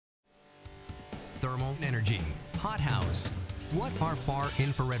thermal energy. HotHouse. What are far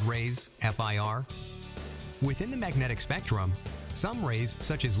infrared rays, FIR? Within the magnetic spectrum, some rays,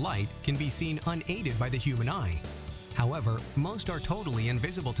 such as light, can be seen unaided by the human eye. However, most are totally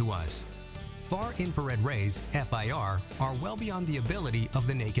invisible to us. Far infrared rays, FIR, are well beyond the ability of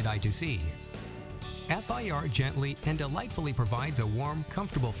the naked eye to see. FIR gently and delightfully provides a warm,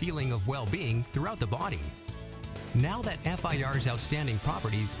 comfortable feeling of well-being throughout the body. Now that FIR's outstanding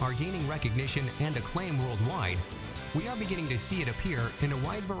properties are gaining recognition and acclaim worldwide, we are beginning to see it appear in a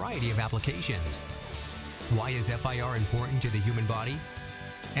wide variety of applications. Why is FIR important to the human body?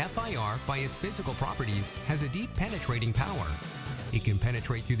 FIR, by its physical properties, has a deep penetrating power. It can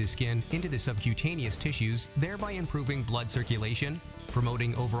penetrate through the skin into the subcutaneous tissues, thereby improving blood circulation,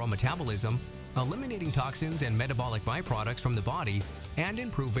 promoting overall metabolism, eliminating toxins and metabolic byproducts from the body, and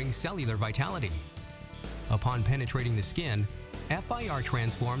improving cellular vitality. Upon penetrating the skin, FIR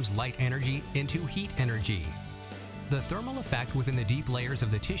transforms light energy into heat energy. The thermal effect within the deep layers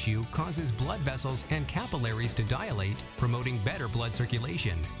of the tissue causes blood vessels and capillaries to dilate, promoting better blood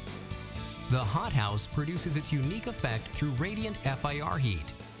circulation. The HotHouse produces its unique effect through radiant FIR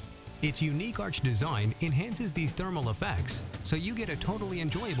heat. Its unique arch design enhances these thermal effects, so you get a totally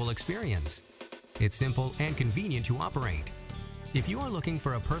enjoyable experience. It's simple and convenient to operate. If you are looking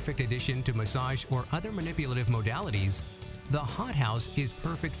for a perfect addition to massage or other manipulative modalities, the HotHouse is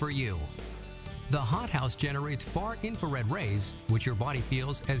perfect for you. The HotHouse generates far infrared rays, which your body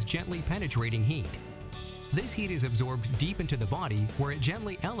feels as gently penetrating heat. This heat is absorbed deep into the body, where it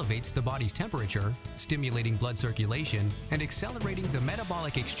gently elevates the body's temperature, stimulating blood circulation and accelerating the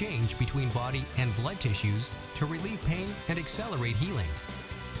metabolic exchange between body and blood tissues to relieve pain and accelerate healing.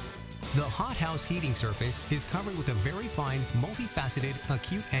 The HotHouse heating surface is covered with a very fine, multifaceted,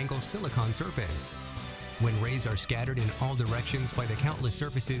 acute angle silicone surface. When rays are scattered in all directions by the countless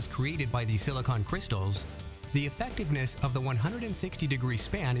surfaces created by these silicone crystals, the effectiveness of the 160-degree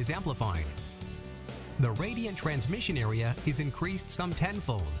span is amplified. The radiant transmission area is increased some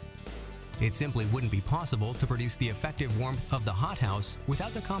tenfold. It simply wouldn't be possible to produce the effective warmth of the HotHouse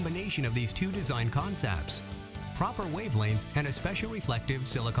without the combination of these two design concepts: proper wavelength and a special reflective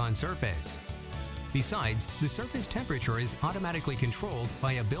silicone surface. Besides, the surface temperature is automatically controlled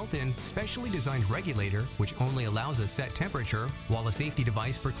by a built-in, specially designed regulator which only allows a set temperature, while a safety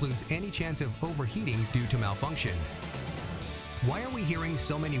device precludes any chance of overheating due to malfunction. Why are we hearing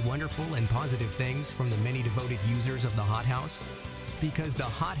so many wonderful and positive things from the many devoted users of the HotHouse? Because the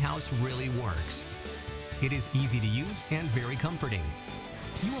HotHouse really works. It is easy to use and very comforting.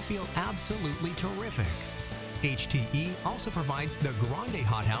 You will feel absolutely terrific. HTE also provides the Grande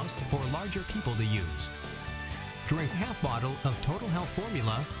HotHouse for larger people to use. Drink half bottle of Total Health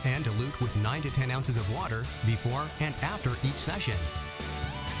formula and dilute with 9 to 10 ounces of water before and after each session.